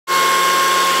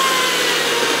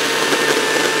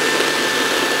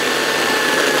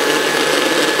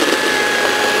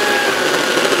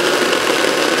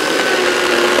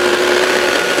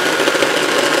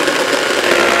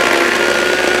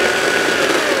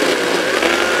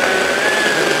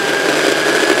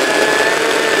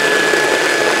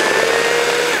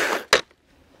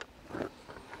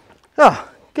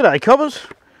G'day cobbers,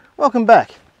 welcome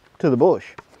back to the bush.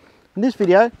 In this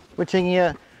video we're checking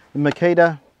out the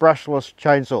Makita Brushless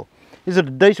Chainsaw. Is it a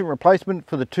decent replacement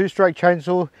for the two-stroke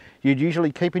chainsaw you'd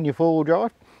usually keep in your four-wheel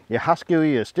drive, your Husky or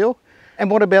your Shihl? And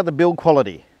what about the build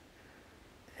quality?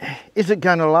 Is it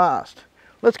going to last?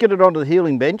 Let's get it onto the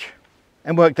healing bench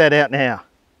and work that out now.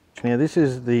 Now this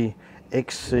is the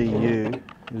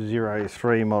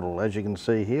XCU03 model, as you can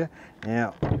see here.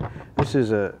 Now this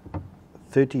is a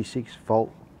 36 volt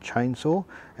chainsaw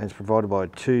and it's provided by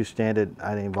two standard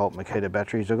 18 volt Makita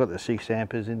batteries. I've got the 6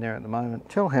 amperes in there at the moment.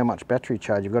 Tell how much battery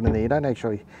charge you've got in there. You don't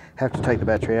actually have to take the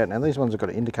battery out. Now these ones have got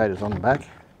indicators on the back. You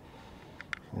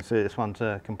can see this one's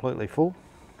completely full.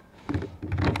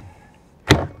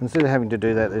 Instead of having to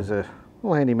do that, there's a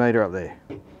little handy meter up there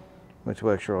which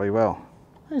works really well.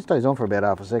 It stays on for about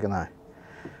half a second though.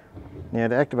 Now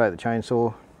to activate the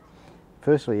chainsaw,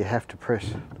 firstly you have to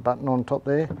press the button on top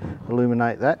there,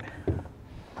 illuminate that.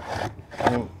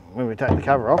 And when we take the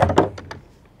cover off,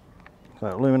 so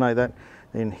illuminate that,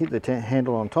 then hit the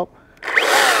handle on top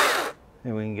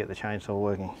and we can get the chainsaw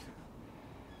working.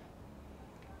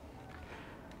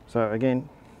 So again,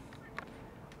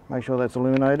 make sure that's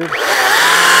illuminated. We've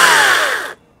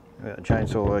got the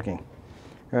chainsaw working.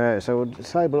 Alright, so we'll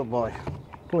disable it by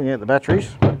pulling out the batteries.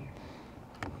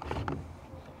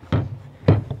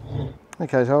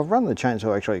 Okay, so I've run the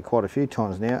chainsaw actually quite a few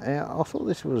times now. I thought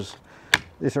this was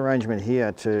this arrangement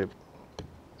here to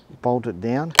bolt it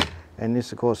down, and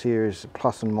this of course here is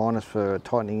plus and minus for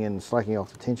tightening and slacking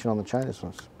off the tension on the chain. This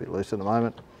one's a bit loose at the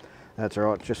moment. That's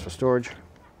alright, just for storage.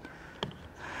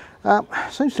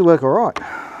 Seems to work alright.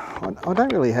 I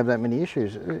don't really have that many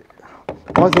issues. I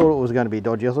thought it was going to be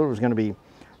dodgy. I thought it was going to be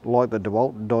like the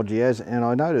DeWalt dodgy as, and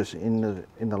I noticed in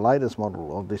the latest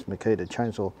model of this Makita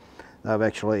chainsaw, they've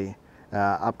actually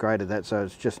upgraded that, so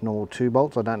it's just normal 2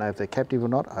 bolts. I don't know if they're captive or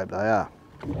not. I hope they are.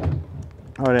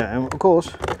 Right, and of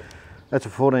course that's a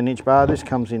 14-inch bar. This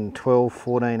comes in 12,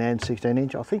 14 and 16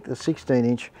 inch. I think the 16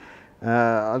 inch,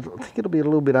 I think it'll be a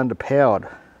little bit underpowered,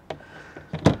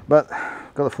 but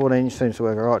got the 14 inch, seems to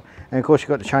work alright. And of course you've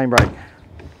got the chain brake,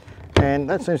 and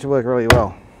that seems to work really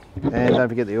well. And don't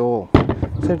forget the oil.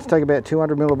 It seems to take about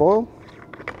 200 ml of oil,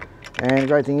 and the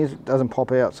great thing is it doesn't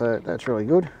pop out, so that's really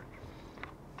good.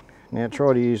 Now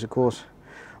try to use, of course,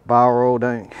 bar oil.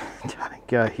 Don't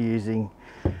go using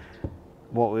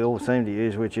what we all seem to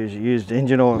use, which is used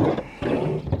engine oil.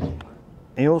 And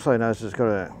you also notice it's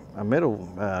got a metal,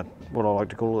 what I like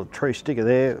to call a tree sticker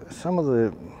there. Some of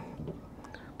the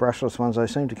brushless ones, they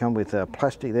seem to come with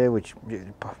plastic there, which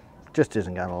just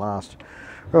isn't going to last.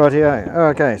 Rightio,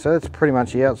 okay, so that's pretty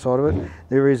much the outside of it.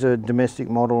 There is a domestic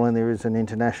model and there is an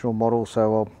international model,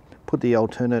 so I'll put the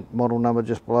alternate model number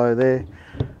just below there.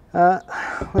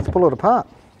 Let's pull it apart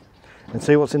and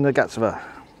see what's in the guts of her.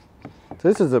 So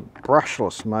this is a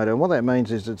brushless motor, and what that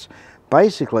means is it's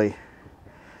basically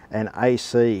an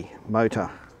AC motor,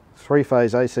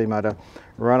 3-phase AC motor,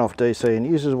 run off DC, and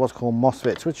uses what's called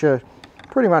MOSFETs, which are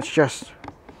pretty much just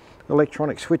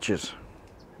electronic switches,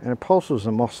 and it pulses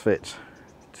the MOSFETs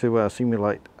to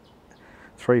simulate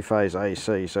 3-phase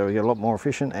AC, so we get a lot more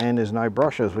efficient, and there's no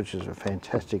brushes, which is a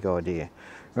fantastic idea.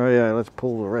 Right, yeah, let's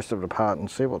pull the rest of it apart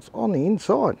and see what's on the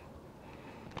inside.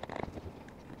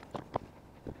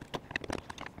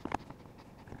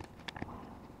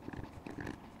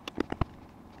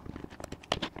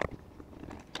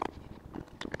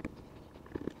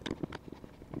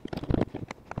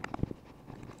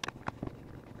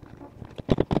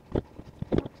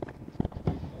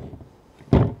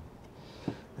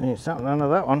 There's something under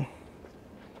that one.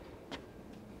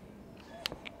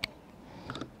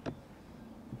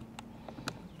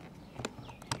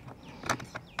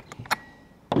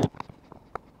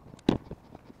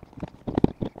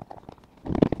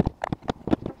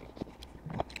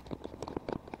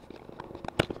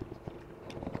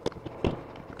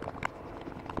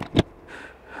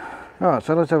 Alright,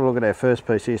 so let's have a look at our first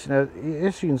piece here. So now,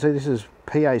 as you can see, this is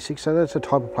PA6, so that's a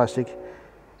type of plastic,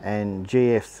 and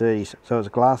GF30, so it's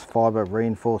glass fibre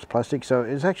reinforced plastic, so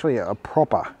it's actually a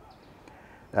proper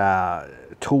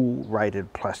tool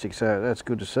rated plastic, so that's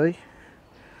good to see.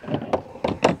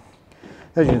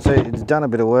 As you can see, it's done a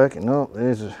bit of work, and oh,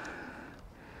 there's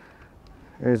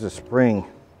a spring.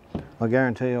 I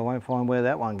guarantee you I won't find where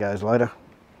that one goes later.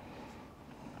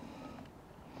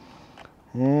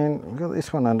 And we've got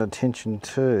this one under tension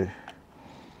too.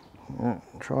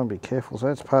 Try and be careful. So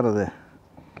that's part of the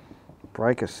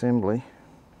brake assembly.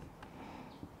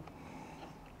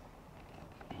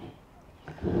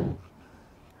 We've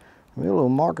got a little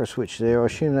micro switch there. I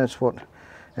assume that's what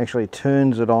actually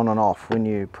turns it on and off when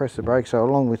you press the brake. So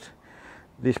along with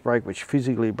this brake which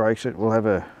physically brakes it will have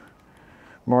a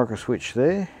micro switch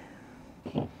there.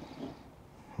 And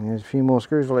there's a few more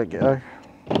screws to let go.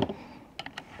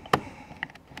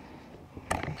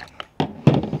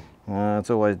 It's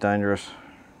always dangerous.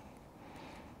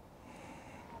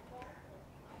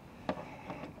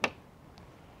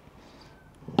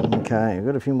 Okay, I've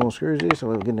got a few more screws here, so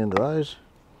we'll get into those.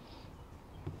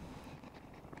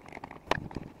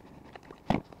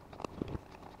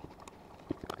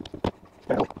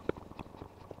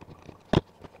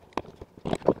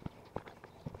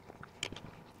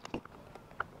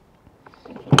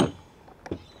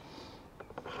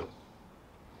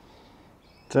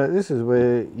 So this is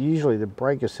where usually the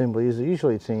brake assembly is.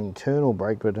 Usually it's an internal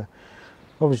brake, but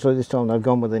obviously this time they've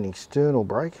gone with an external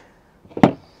brake.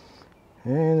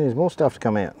 And there's more stuff to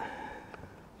come out.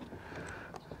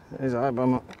 As I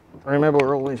remember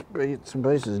where all these bits and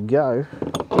pieces go.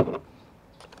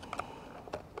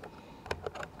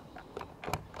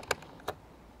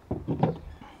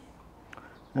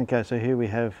 Okay, so here we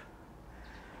have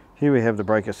the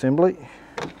brake assembly.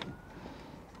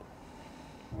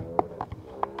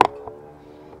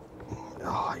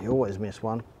 Oh, you always miss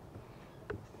one.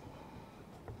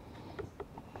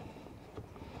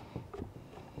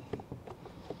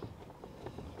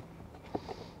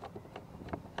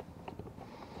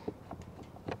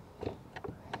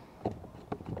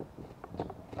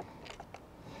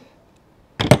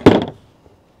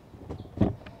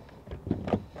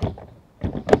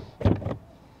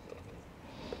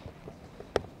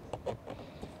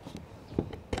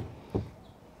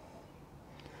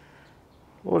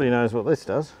 Already knows what this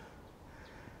does.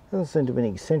 Doesn't seem to be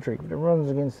an eccentric, but it runs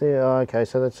against there. Oh, okay,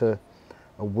 so that's a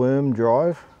worm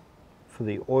drive for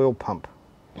the oil pump.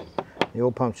 The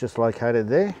oil pump's just located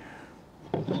there.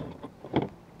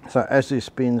 So as this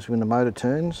spins, when the motor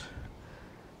turns,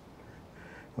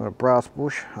 got a brass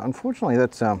bush. Unfortunately,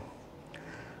 that's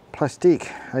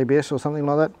plastic ABS or something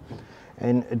like that,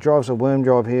 and it drives a worm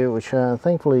drive here, which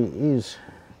thankfully is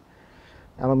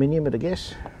aluminium, I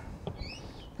guess.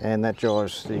 And that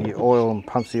drives the oil and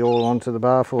pumps the oil onto the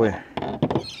bar for you.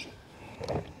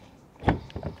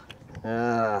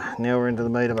 Now we're into the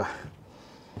meat of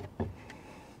it.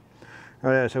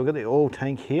 Right, so we've got the oil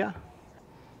tank here.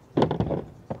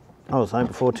 I was saying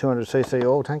before, 200cc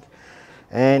oil tank.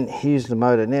 And here's the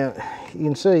motor. Now you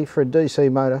can see for a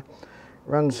DC motor,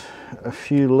 runs a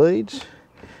few leads.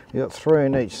 You've got 3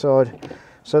 on each side.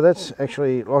 So that's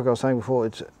actually, like I was saying before,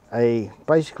 it's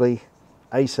basically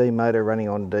AC motor running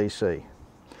on DC.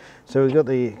 So we've got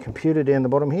the computer down the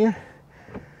bottom here,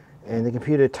 and the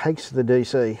computer takes the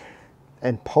DC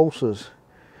and pulses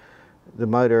the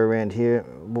motor around here.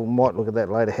 We might look at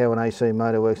that later, how an AC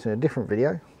motor works, in a different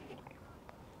video.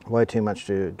 Way too much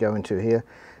to go into here.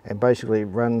 And basically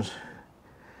runs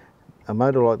a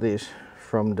motor like this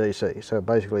from DC. So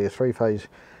basically a 3-phase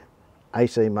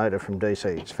AC motor from DC.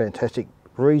 It's fantastic.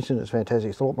 Reason it's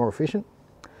fantastic, it's a lot more efficient.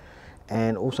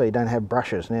 And also you don't have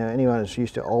brushes. Now anyone who's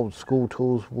used to old school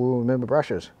tools will remember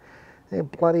brushes. They're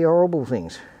bloody horrible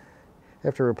things. You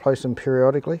have to replace them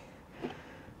periodically.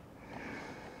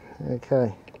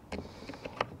 Okay.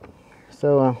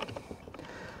 So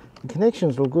the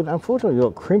connections look good. Unfortunately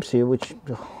you've got crimps here, which,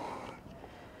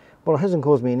 well, it hasn't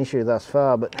caused me an issue thus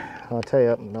far, but I'll tell you,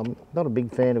 I'm not a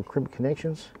big fan of crimp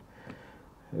connections.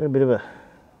 Got a bit of a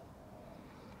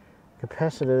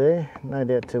capacitor there, no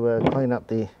doubt to clean up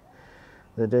the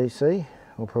DC,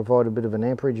 or provide a bit of an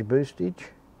amperage boostage.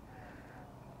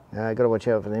 Got to watch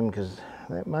out for them because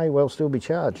that may well still be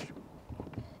charged.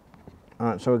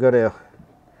 Alright, so we've got our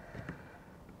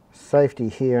safety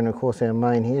here and of course our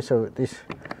main here, so this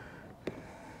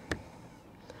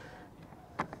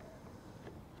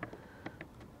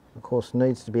of course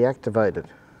needs to be activated.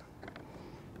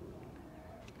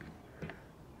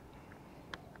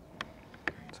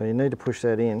 So you need to push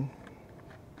that in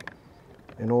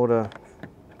order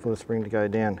for the spring to go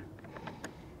down.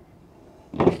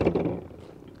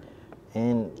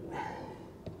 And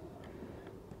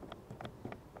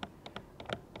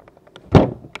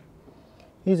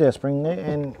here's our spring there,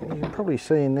 and you can probably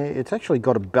see in there it's actually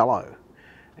got a bellow,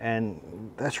 and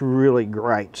that's really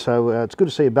great. So it's good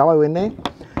to see a bellow in there.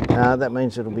 That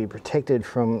means it'll be protected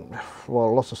from,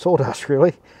 well, lots of sawdust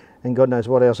really, and God knows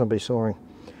what else I'll be sawing.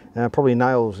 Probably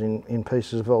nails in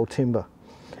pieces of old timber.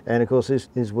 And of course this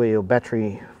is where your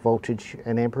battery voltage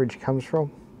and amperage comes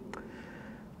from.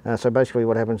 So basically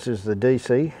what happens is the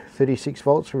DC, 36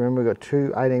 volts, remember we've got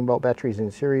 2 18-volt batteries in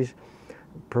series,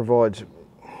 provides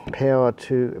power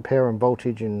and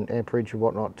voltage and amperage and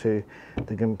whatnot to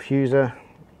the computer,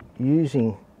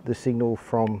 using the signal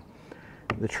from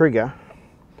the trigger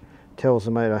tells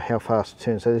the motor how fast it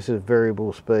turns. So this is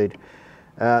variable speed.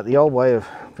 The old way of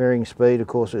varying speed, of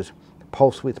course, is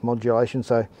pulse width modulation.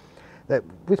 So that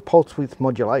with pulse width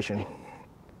modulation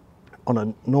on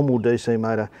a normal DC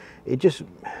motor, it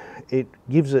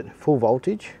gives it full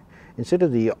voltage instead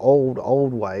of the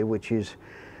old way, which is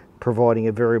providing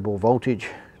a variable voltage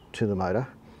to the motor.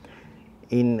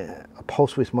 In a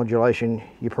pulse width modulation,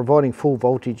 you're providing full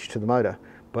voltage to the motor,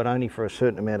 but only for a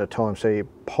certain amount of time. So you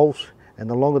pulse, and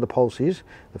the longer the pulse is,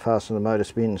 the faster the motor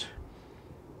spins.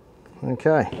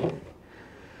 Okay,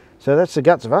 so that's the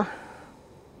guts of her.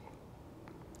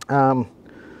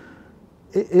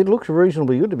 It looks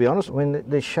reasonably good, to be honest. When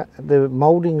the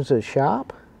mouldings are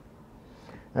sharp,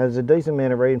 there's a decent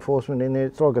amount of reinforcement in there.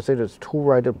 It's like I said, it's tool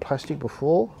rated plastic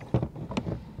before.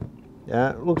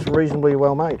 It looks reasonably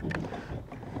well made.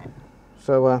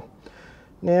 So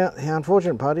now the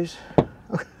unfortunate part is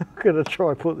I'm going to try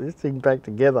and put this thing back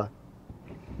together.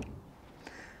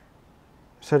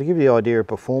 So to give you the idea of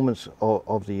performance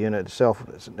of the unit itself,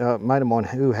 it's a mate of mine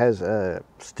who has a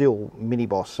Stihl mini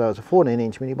boss. So it's a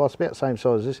 14-inch mini boss, about the same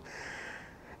size as this.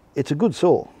 It's a good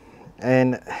saw,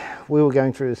 and we were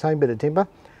going through the same bit of timber.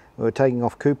 We were taking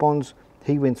off coupons.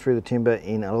 He went through the timber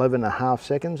in 11.5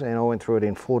 seconds, and I went through it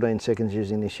in 14 seconds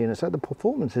using this unit. So the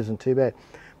performance isn't too bad.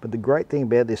 But the great thing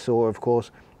about this saw, of course,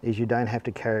 is you don't have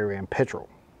to carry around petrol.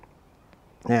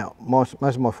 Now, most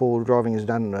of my four-wheel driving is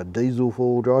done in a diesel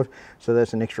four-wheel drive, so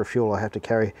that's an extra fuel I have to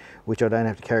carry, which I don't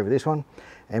have to carry with this one.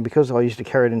 And because I used to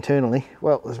carry it internally,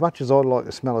 well, as much as I'd like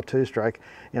the smell of two-stroke,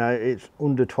 you know, it's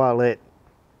under toilette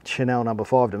Chanel number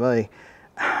 5 to me.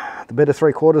 The better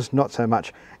 3/4, not so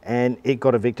much, and it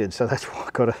got evicted, so that's why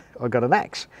I got an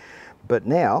axe. But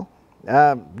now,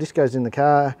 this goes in the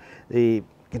car. The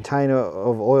container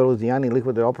of oil is the only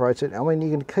liquid that operates it. I mean, you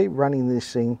can keep running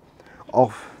this thing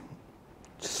off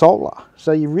solar,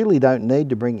 so you really don't need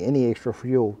to bring any extra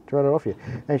fuel to run it off you.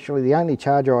 Actually, the only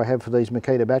charger I have for these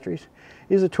Makita batteries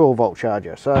is a 12-volt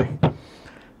charger, so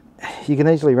you can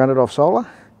easily run it off solar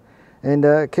and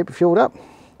keep it fueled up.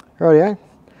 Rightio,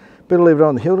 better leave it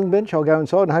on the Hilton bench. I'll go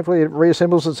inside and hopefully it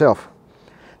reassembles itself.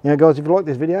 Now guys, if you like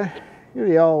this video, give it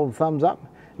the old thumbs up.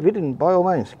 If you didn't, by all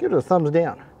means, give it a thumbs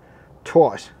down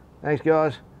twice. Thanks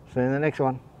guys, see you in the next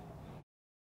one.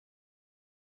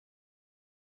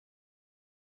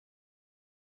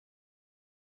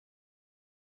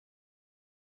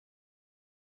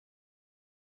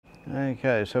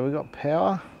 Okay, so we've got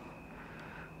power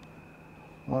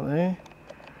right there.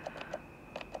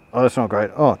 Oh, that's not great.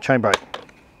 Oh, chain brake.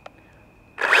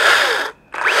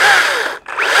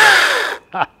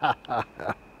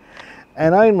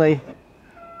 And only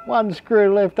one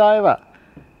screw left over.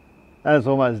 And it's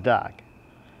almost dark.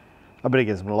 I better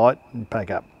get some light and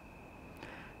pack up.